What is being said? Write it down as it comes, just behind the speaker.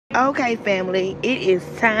Okay, family, it is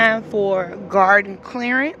time for garden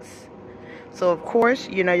clearance. So, of course,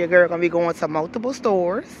 you know your girl gonna be going to multiple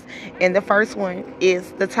stores, and the first one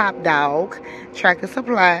is the Top Dog Tractor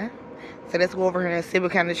Supply. So let's go over here and see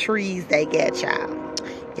what kind of trees they got, y'all.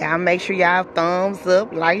 Y'all make sure y'all thumbs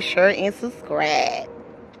up, like, share, and subscribe.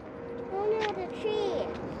 Oh no, the tree.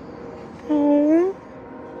 Hmm.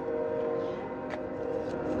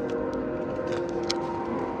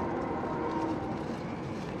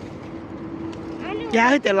 Y'all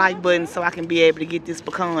hit that like button so I can be able to get this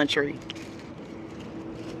pecan tree.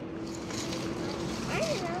 I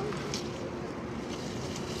don't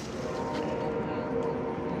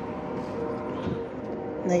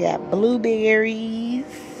know. They got blueberries.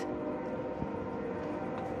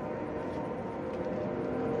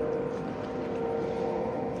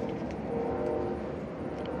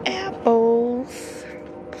 Apples.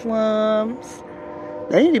 Plums.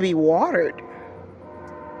 They need to be watered.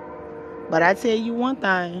 But I tell you one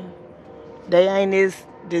thing. They ain't this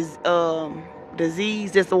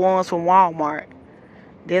disease that's the ones from Walmart.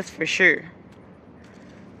 That's for sure.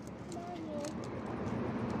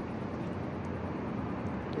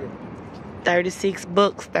 $36,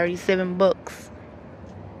 $37.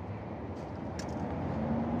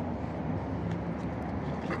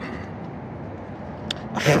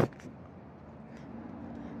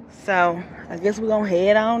 So I guess we're gonna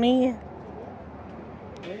head on in.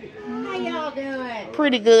 How y'all doing?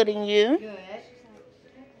 Pretty good, in you? Good.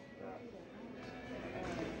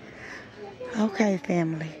 Okay,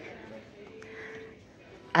 family.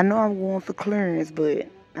 I know I'm going for clearance, but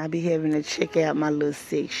I'll be having to check out my little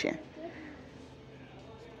section.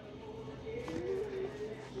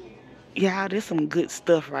 Yeah, there's some good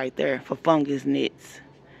stuff right there for fungus nets.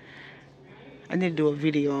 I need to do a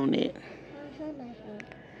video on it.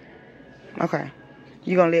 Okay.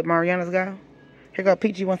 You gonna let Mariana's go? Here go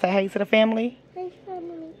Peachy. You wanna say hey to the family? Hey,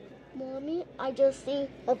 family. Mommy, I just see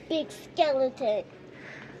a big skeleton.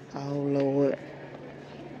 Oh, Lord.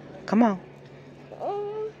 Come on.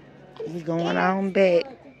 He's going on back.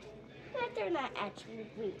 But they're not actually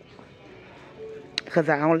real. Because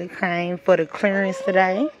I only came for the clearance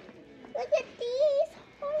today. Look at these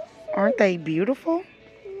horses. Aren't they beautiful?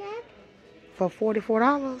 Yeah. For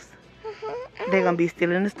 $44. They're gonna be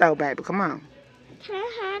still in the store, baby. Come on. Can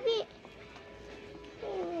I have it?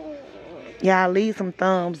 Y'all leave some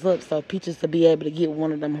thumbs up so Peaches to be able to get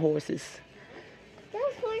one of them horses. Those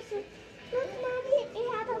horses. Look, Mommy, it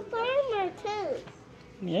has a farmer too.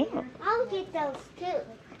 Yeah. I'll get those too.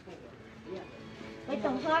 With the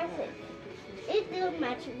horses. It still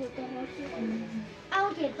matches with the horses.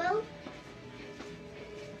 I'll get both.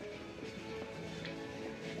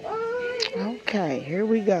 Okay, here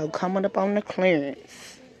we go. Coming up on the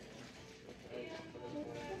clearance.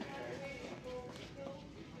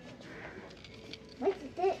 What's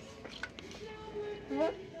this?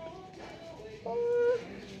 Huh?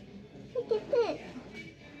 Look at this.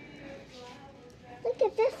 Look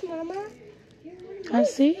at this, Mama. I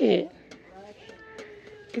see it.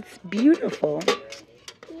 It's beautiful.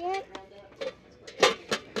 Yep.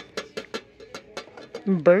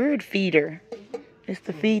 Bird feeder. It's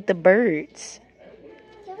to feed the birds.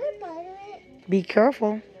 Can we butter it? Be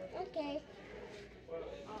careful. Okay.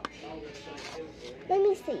 Let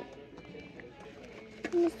me see.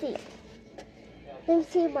 Let me see. Let me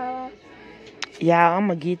see, Mama. Y'all, I'm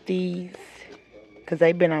going to get these because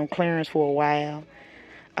they've been on clearance for a while.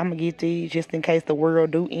 I'm going to get these just in case the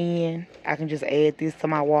world do end. I can just add this to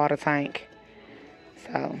my water tank.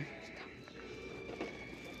 So,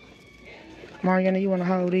 Mariana, you want to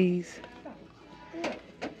hold these?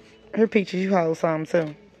 Here, Peaches, you hold some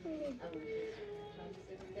too.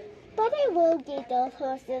 But I will get those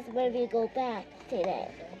horses when we go back today.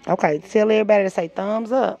 Okay, tell everybody to say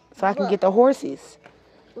thumbs up so I can get the horses.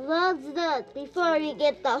 Loves this before we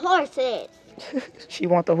get the horses. She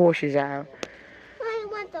want the horses, y'all. I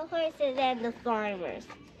want the horses and the farmers.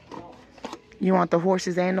 You want the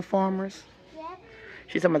horses and the farmers? Yep.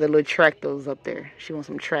 She's talking about the little tractors up there. She wants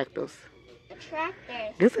some tractors. The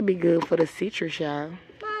tractors. This would be good for the citrus, y'all.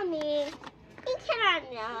 Mommy, you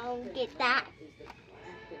cannot get that.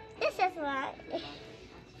 This is right.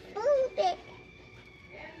 Move it.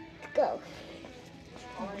 Go.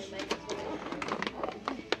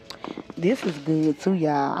 This is good too,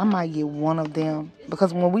 y'all. I might get one of them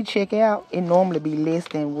because when we check out, it normally be less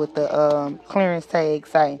than what the clearance tag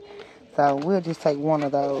say. So we'll just take one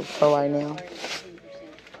of those for right now.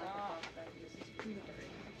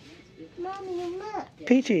 Mommy, look.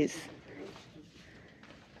 Peaches,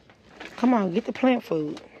 come on, get the plant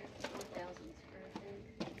food.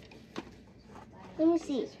 Let me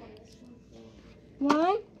see.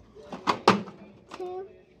 1,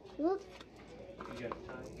 Look.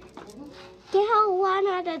 Get her one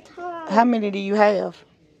at a time. How many do you have?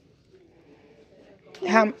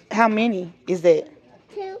 How many is that?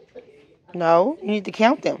 2. No, you need to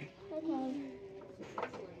count them.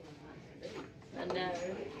 Okay.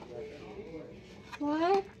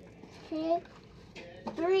 1, 2,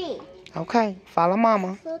 3. Okay, follow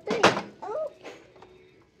mama. So 3. Oh.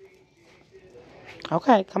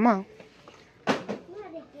 Okay, come on.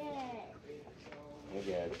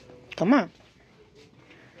 Come on.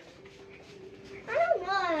 I don't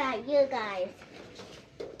know about you guys.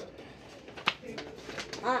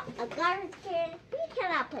 A garbage can, we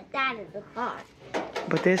cannot put that in the car.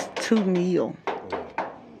 But there's 2 meal.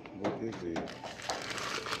 What is it?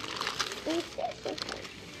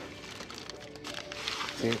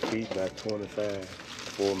 10 feet by 25,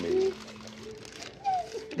 4 million.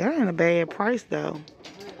 That ain't a bad price though.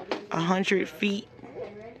 100 feet.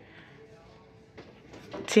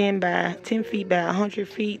 10 feet by 100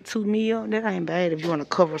 feet, 2 meal. That ain't bad if you want to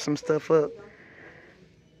cover some stuff up.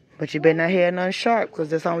 But you better not have nothing sharp because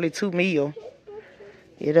there's only 2 meal.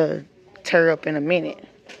 It'll tear up in a minute.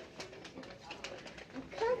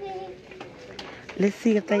 Let's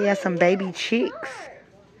see if they got some baby chicks.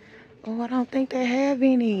 Oh, I don't think they have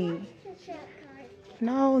any.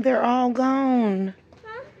 No, they're all gone.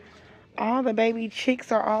 All the baby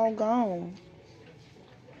chicks are all gone.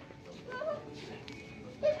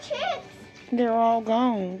 The chicks. They're all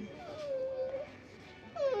gone.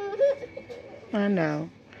 I know.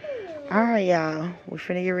 Alright, y'all. We're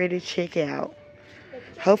finna get ready to check out.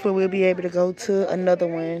 Hopefully we'll be able to go to another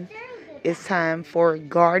one. It's time for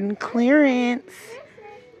garden clearance.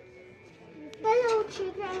 Hello,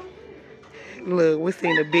 chicken. Look, we're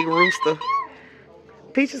seeing a big rooster.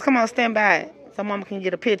 Peaches, come on, stand by so mama can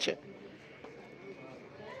get a picture.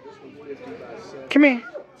 Come here.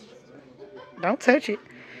 Don't touch it.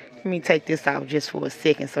 Let me take this out just for a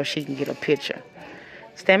second so she can get a picture.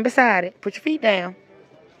 Stand beside it. Put your feet down.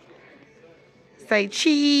 Say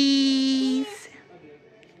cheese.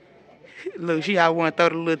 Look, she always want to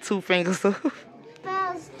throw the little 2 fingers up.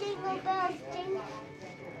 Bells, jingle bells, jingle.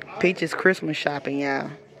 Peaches Christmas shopping,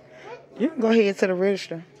 y'all. You can go ahead to the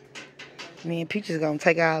register. Me and Peaches gonna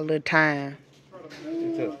take our little time.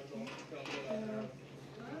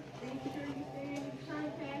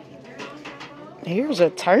 Here's a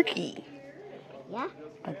turkey. Yeah.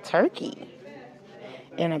 A turkey.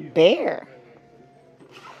 And a bear.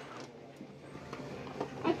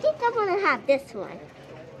 I think I'm gonna have this one.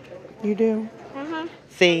 You do? Uh-huh.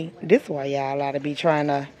 See, this is why y'all ought to be trying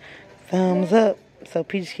to thumbs up so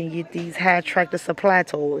Peaches can get these high tractor supply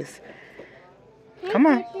toys. Come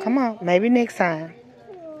on, come on. Maybe next time.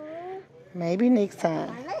 Maybe next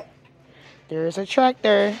time. There's a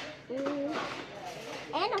tractor. And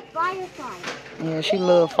a firefly. Yeah, she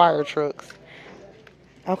loves fire trucks.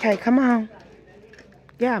 Okay, come on.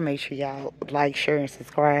 Y'all make sure y'all like, share, and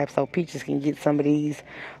subscribe so Peaches can get some of these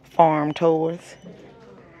farm toys.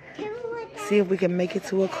 See if we can make it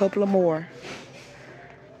to a couple of more.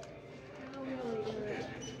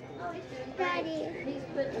 Daddy,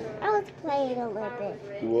 I was playing a little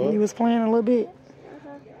bit. What? You was playing a little bit?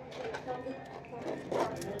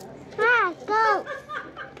 Hi, go!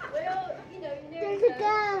 There's a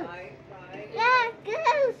goat. Yeah,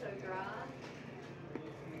 goose.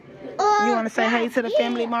 You want to say hey to the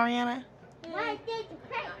family, Mariana? Why did you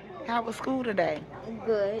cry? How was school today?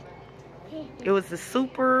 Good. It was the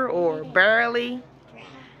super or barely?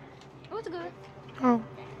 It was good. Oh,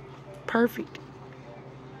 perfect.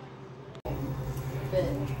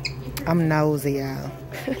 I'm nosy, y'all.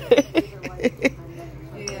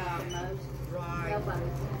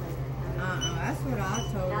 That's what I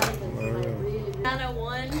told her.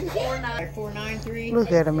 901-493.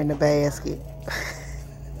 Look at them in the basket.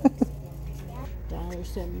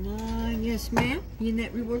 $1.79. Yes, ma'am. Your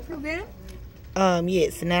net reward program?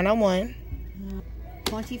 Yes, 901.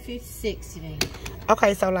 2056 today.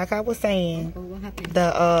 Okay, so like I was saying, Oh, what happened?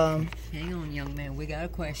 the Hang on, young man. We got a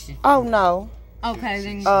question. oh no. Okay,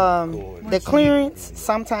 then. The clearance,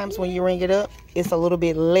 sometimes when you ring it up, it's a little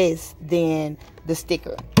bit less than the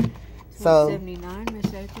sticker. So 179,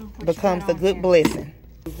 Miss April. What you becomes got a on good there? blessing.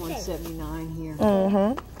 179 here.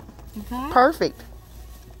 Mm-hmm. Okay. Perfect.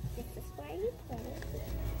 This is where you put it.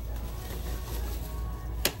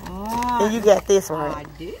 Ah, And you got this I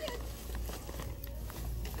right. did.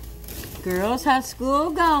 Girls, how's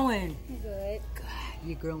school going? Good.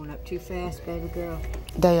 You're growing up too fast, baby girl.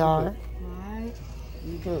 They are. Right?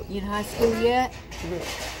 You in high school yet?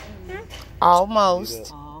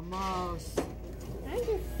 Almost. Almost. I'm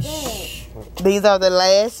just sick. These are the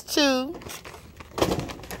last 2.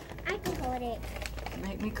 I can hold it.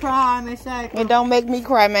 Make me cry, Miss April. And don't make me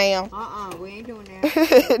cry, ma'am. We ain't doing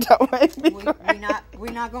that. Don't make me cry.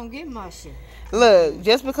 We're not gonna get mushy. Look,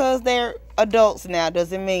 just because they're adults now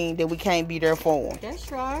doesn't mean that we can't be there for them.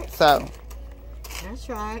 That's right. So. That's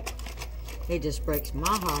right. It just breaks my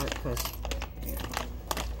heart because, you know,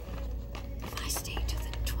 if I stay till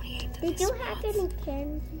the 28th of Did this you have month, any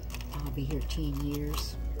candy? I'll be here 10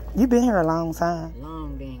 years. You've been here a long time.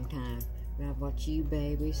 Long dang time. But I've watched you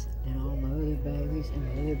babies and all my other babies and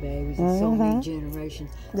my other babies and so many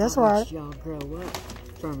generations. That's I watched right. y'all grow up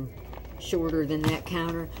from shorter than that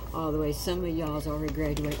counter all the way. Some of y'all's already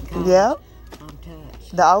graduating college. Yep. I'm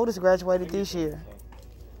touched. The oldest graduated this year.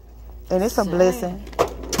 And it's a Sad. blessing.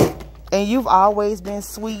 And you've always been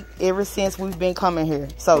sweet ever since we've been coming here.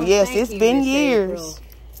 So, Well, yes, thank it's you, been Miss years. April.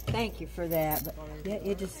 Thank you for that. But yeah,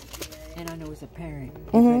 it just, and I know as a parent,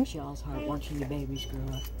 it Mm-hmm. breaks y'all's heart watching your babies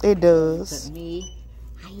grow up. It does. But me,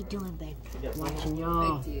 how you doing, baby? Watching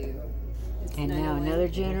y'all. And now another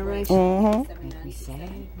generation. Mm-hmm. Make me sad.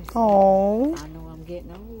 Oh, I know I'm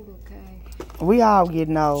getting old, okay? we all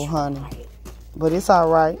getting old, honey. But it's all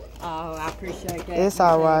right. Oh, I appreciate that. It's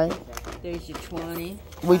all right. There's your 20.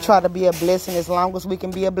 We try to be a blessing as long as we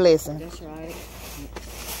can be a blessing. That's right.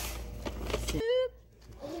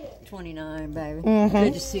 29, baby. Mm-hmm.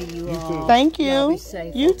 Good to see you all. Thank you. Y'all be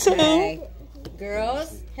safe, You okay?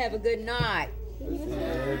 Girls, have a good night.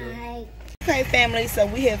 Okay, family, so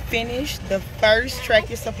we have finished the first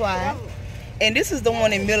Tractor Supply. And this is the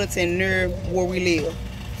one in Middleton near where we live.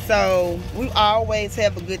 So we always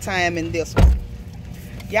have a good time in this one.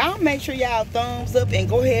 Y'all make sure y'all thumbs up and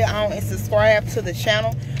go ahead on and subscribe to the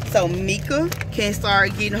channel so Mika can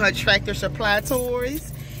start getting her Tractor Supply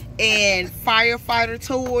toys and firefighter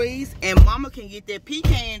toys, and Mama can get that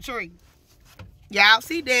pecan tree. Y'all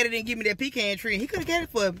see Daddy didn't give me that pecan tree. He could have got it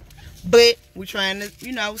for me. But we're trying to,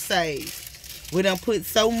 you know, save. We done put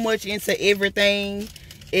so much into everything.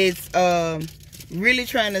 It's really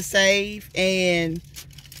trying to save and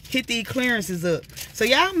hit these clearances up. So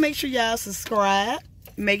y'all make sure y'all subscribe.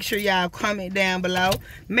 Make sure y'all comment down below.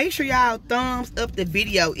 Make sure y'all thumbs up the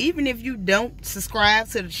video. Even if you don't subscribe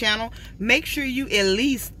to the channel, make sure you at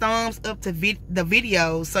least thumbs up to the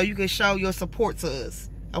video so you can show your support to us.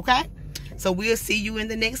 Okay? So we'll see you in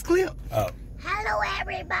the next clip. Hello,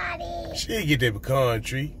 everybody. She'll get that pecan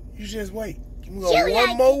tree. You just wait. We You got one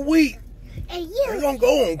like- more week. And We're you. gonna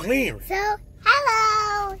go on clearance. So,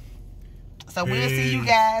 hello. So we'll see you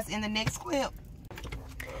guys in the next clip.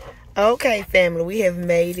 Okay, family, we have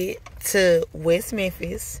made it to West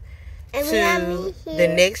Memphis And we have to me here. the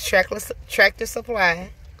next Tractor Supply.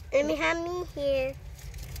 And we have me here.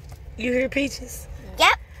 You hear Peaches? Yep.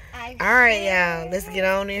 All right, y'all. Let's get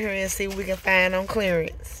on in here and see what we can find on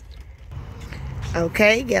clearance.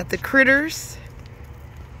 Okay, got the critters.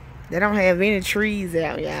 They don't have any trees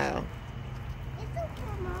out, y'all. It's okay,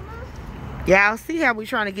 Mama. Y'all see how we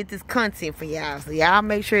trying to get this content for y'all. So y'all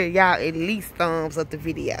make sure y'all at least thumbs up the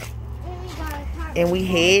video. And we got a car. And we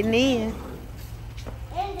heading in.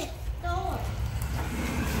 In the store.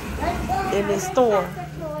 Let's go. In the store.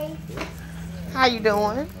 Toy. How you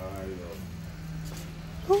doing?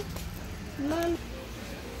 Mom.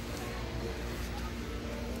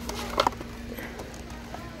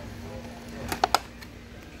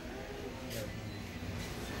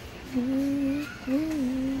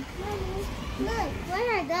 Look, what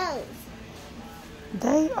are those?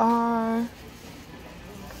 They are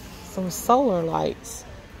some solar lights.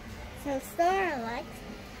 Some store lights.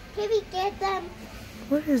 Can we get them?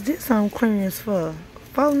 What is this on clearance for?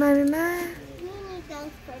 $4.99? We need those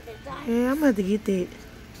for the dog. Yeah, I'm gonna have to get that.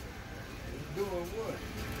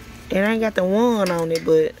 It ain't got the one on it,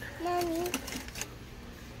 but Mommy.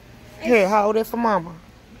 here, hold it for Mama.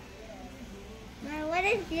 Now, what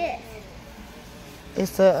is this?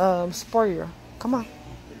 It's a sprayer. Come on.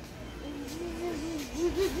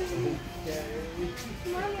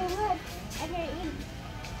 Mommy, look. I can eat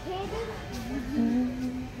candy.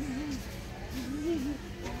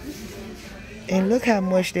 And look how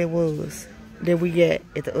much that was that we got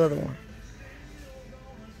at the other one.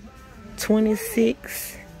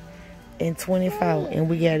 26 and 24, and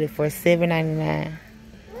we got it for $7.99.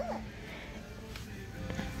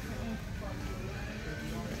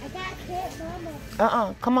 I got kid,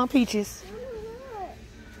 Mama. Come on, Peaches. Look.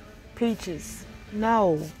 Peaches.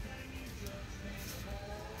 No.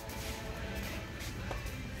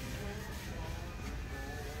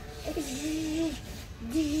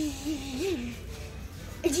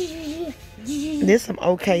 There's some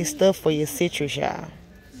okay stuff for your citrus, y'all.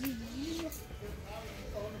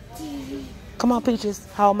 Come on, Peaches.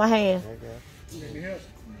 Hold my hand.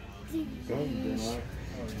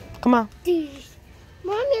 Come on.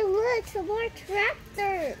 Mommy, look, some more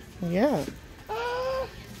tractors. Yeah.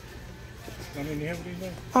 How many have these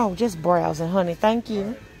there? Oh, just browsing, honey. Thank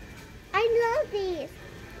you. I love these.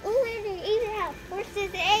 Oh, and they even have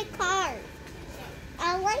horses and cars.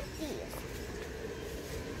 I like these.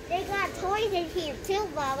 They got toys in here too,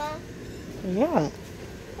 Mama. Yeah.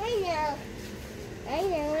 I know. I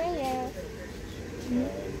know, I know.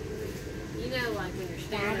 You know, like when you're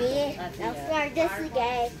Daddy, let's start this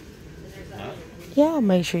again. Y'all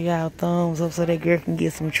make sure y'all thumbs up so that girl can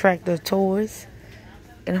get some tractor toys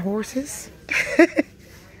and horses.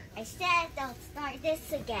 I said don't start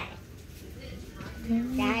this again.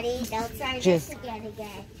 Daddy, don't start Just- this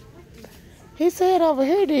again. He said over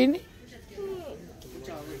here, didn't he?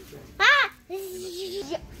 Ah!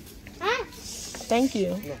 Ah! Thank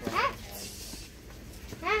you. Ah!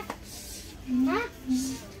 Ah! Ah!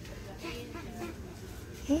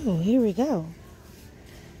 Oh, here we go.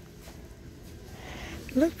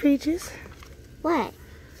 Look, Peaches. What?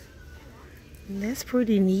 That's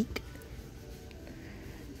pretty neat.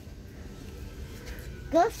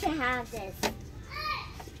 Girls should have this.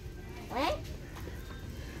 What?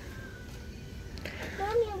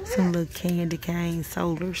 Mommy, look. Some little candy cane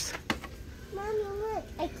solars. Mommy, look.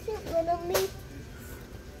 A cute little me.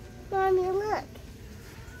 Mommy, look.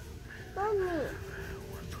 Mommy.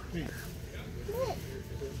 Look.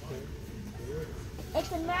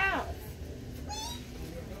 It's a mouse.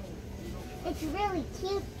 It's really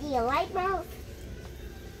cute. Do you like mouse?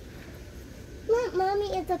 Look,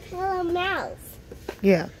 Mommy, it's a pillow mouse.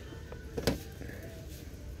 Yeah.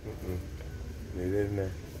 It isn't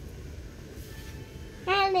there.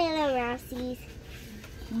 Hi, little mousies.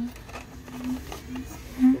 Come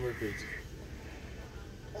here, Peach.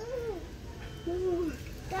 Ooh.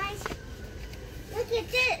 Guys, look at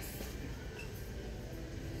this.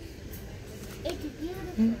 It's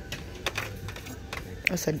beautiful.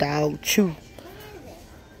 That's a dog chew.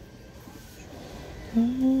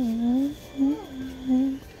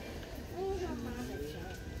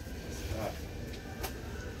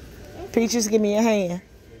 Peaches, give me your hand.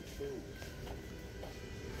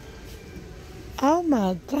 Oh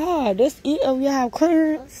my God, that's it. Oh, you have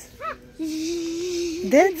clearance.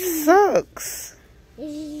 That sucks.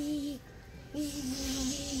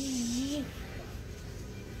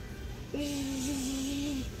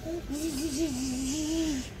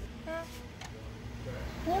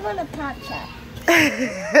 We want a pop shop.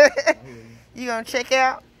 You gonna check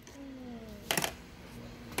out?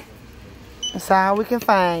 That's all we can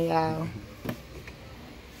find, y'all.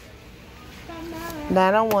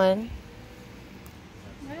 901.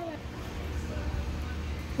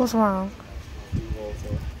 What's wrong?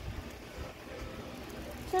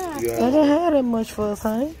 Sure. You They got didn't have that much for us,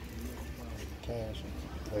 honey. cash.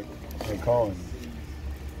 They calling.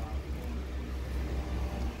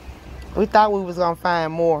 We thought we was gonna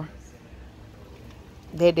find more.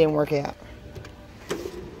 That didn't work out.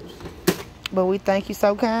 But we thank you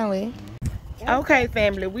so kindly. Okay,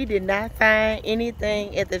 family, we did not find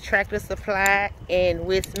anything at the Tractor Supply in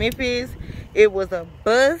West Memphis. It was a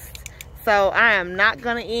bust. So I am not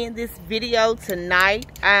gonna end this video tonight.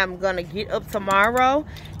 I am gonna get up tomorrow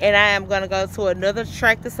and I am gonna go to another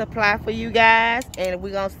Tractor Supply for you guys, and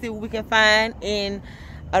we're gonna see what we can find in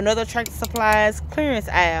another Tractor Supply's clearance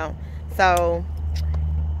aisle. So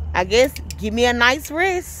I guess give me a nice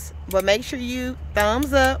rest, but make sure you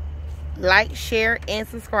thumbs up, like, share, and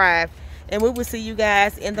subscribe, and we will see you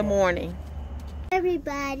guys in the morning.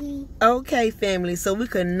 Everybody. Okay, family, so we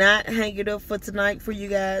could not hang it up for tonight for you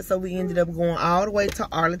guys, so we ended up going all the way to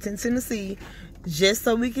Arlington, Tennessee, just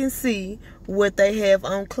so we can see what they have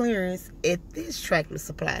on clearance at this Tractor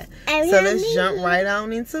Supply. And we So have let's me jump here. right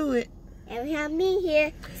on into it. And we have me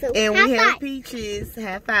here. So And high we have five. Peaches.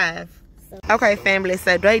 High five. Okay, family,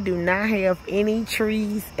 so they do not have any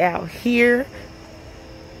trees out here.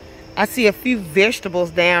 I see a few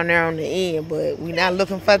vegetables down there on the end, but we're not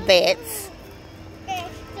looking for that.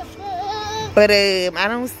 But I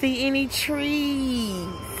don't see any trees.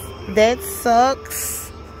 That sucks.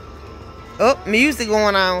 Oh, music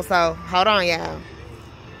going on, so hold on, y'all.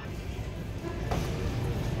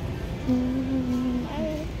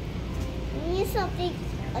 I need something,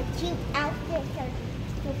 a cute outfit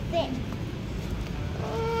to fit.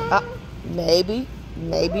 Maybe,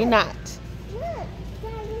 maybe not. Look,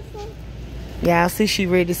 that is some. Yeah, I see she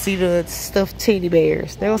ready to see the stuffed teddy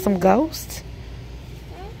bears. There were some ghosts.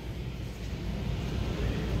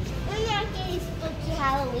 We're not getting spooky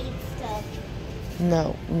Halloween stuff.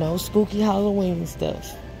 No, no spooky Halloween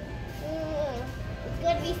stuff. It's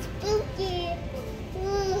gonna be spooky.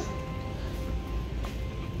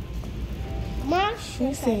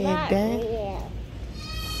 She said that. Yeah.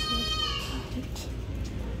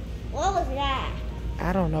 What was that?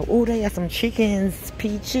 I don't know. Oh, they got some chickens,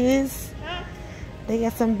 Peaches. Huh? They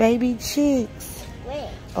got some baby chicks. Wait.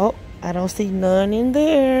 Oh, I don't see none in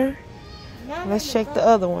there. None Let's in check the bucket.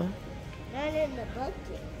 other one. None in the bucket.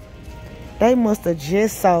 They must have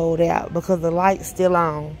just sold out because the light's still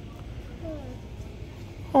on.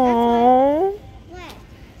 Oh, What?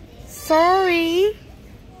 sorry.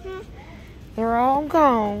 Huh? They're all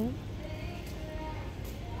gone.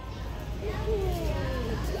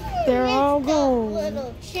 They're all Mixed up gone.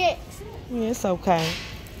 little chicks. It's okay.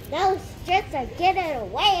 Those chicks are getting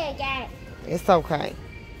away again. It's okay.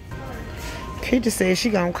 Peaches said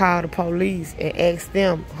she gonna call the police and ask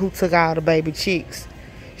them who took all the baby chicks.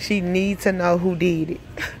 She needs to know who did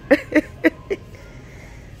it.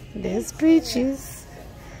 That's Peaches.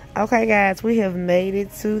 Okay, guys, we have made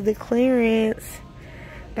it to the clearance.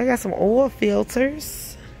 They got some oil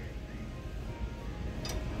filters.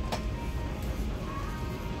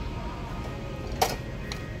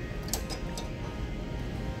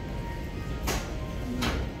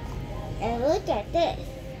 And look at this.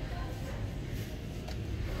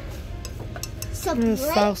 Some There's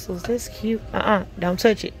bread. sauces. That's cute. Don't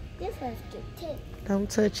touch it. This one's cute too. Don't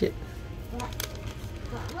touch it. But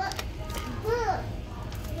look. Look.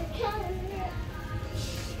 Look how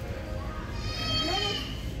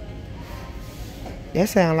That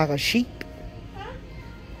sounds like a sheep.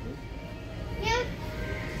 yeah.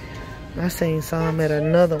 I seen some at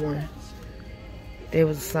another one. It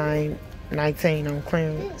was the same 19 on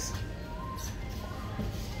clearance.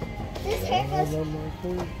 This hair goes.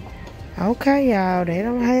 Okay, y'all. They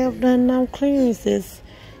don't have nothing on clearance that's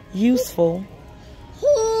useful.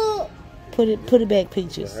 Put it back,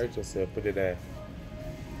 Peaches. Hurt yourself. Put it there.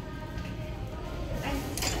 I'm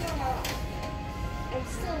still.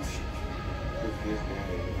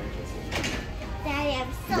 Daddy,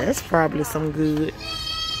 I'm still. That's probably some good.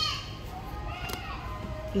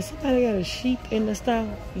 Does somebody got a sheep in the store?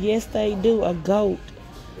 Yes, they do. A goat.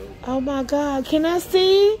 Oh my God. Can I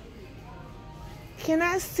see? Can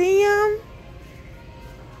I see him?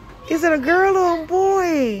 Is it a girl or a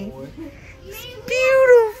boy? It's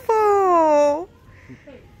beautiful.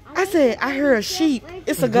 I said, I heard a sheep.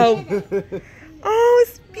 It's a goat. Oh,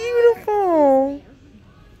 it's beautiful.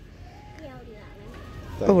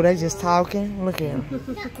 Oh, they just talking. Look at him.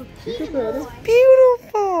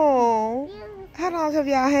 Beautiful. How long have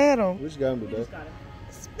y'all had them? We just got him today.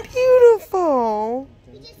 It's beautiful.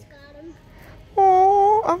 We just got him.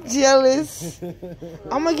 Oh, I'm jealous.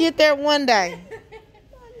 I'm going to get there one day.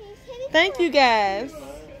 Thank you, guys. Can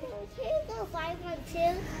you go buy one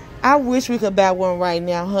too? I wish we could buy one right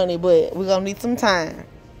now, honey, but we're going to need some time.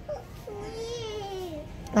 Please.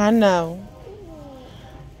 I know.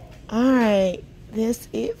 All right. That's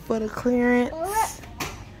it for the clearance.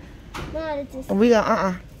 No, it's just. We're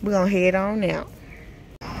gonna head on out.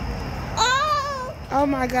 Oh! Oh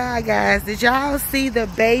my God, guys. Did y'all see the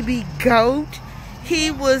baby goat?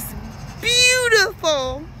 He was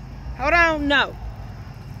beautiful. Hold on, no.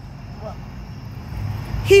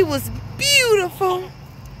 He was beautiful.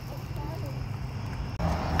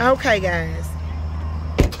 Okay, guys.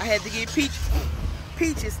 I had to get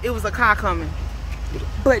Peaches. It was a car coming.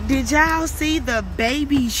 But did y'all see the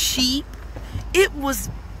baby sheep? It was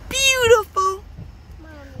beautiful.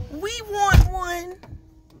 Mommy. We want one.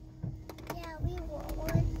 Yeah, we want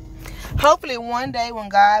one. Hopefully one day when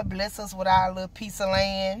God bless us with our little piece of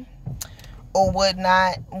land or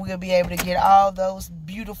whatnot, we'll be able to get all those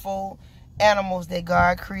beautiful animals that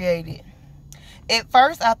God created. At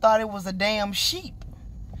first, I thought it was a damn sheep.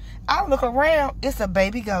 I look around, it's a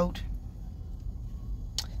baby goat.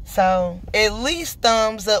 So, at least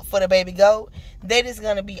thumbs up for the baby goat. That is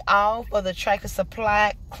going to be all for the Tractor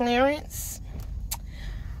Supply clearance.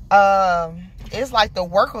 It's like the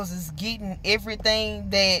workers is getting everything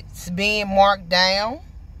that's being marked down.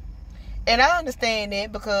 And I understand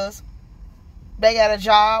that because they got a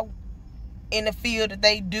job in the field that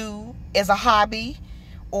they do as a hobby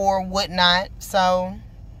or whatnot. So,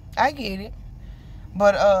 I get it.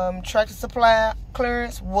 But Tractor Supply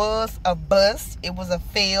clearance was a bust. It was a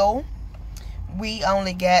fail. We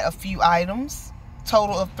only got a few items.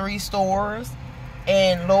 Total of 3 stores.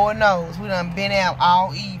 And Lord knows, we done been out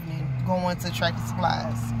all evening going to Tractor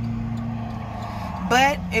Supplies.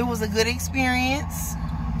 But it was a good experience.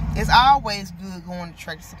 It's always good going to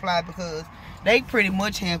Tractor Supply because they pretty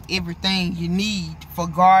much have everything you need for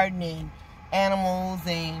gardening, animals,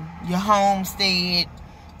 and your homestead.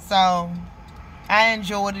 So I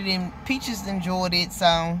enjoyed it and Peaches enjoyed it.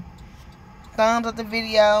 So thumbs up the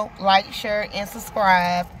video, like, share, and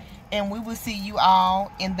subscribe. And we will see you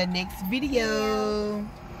all in the next video.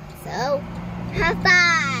 So, have fun.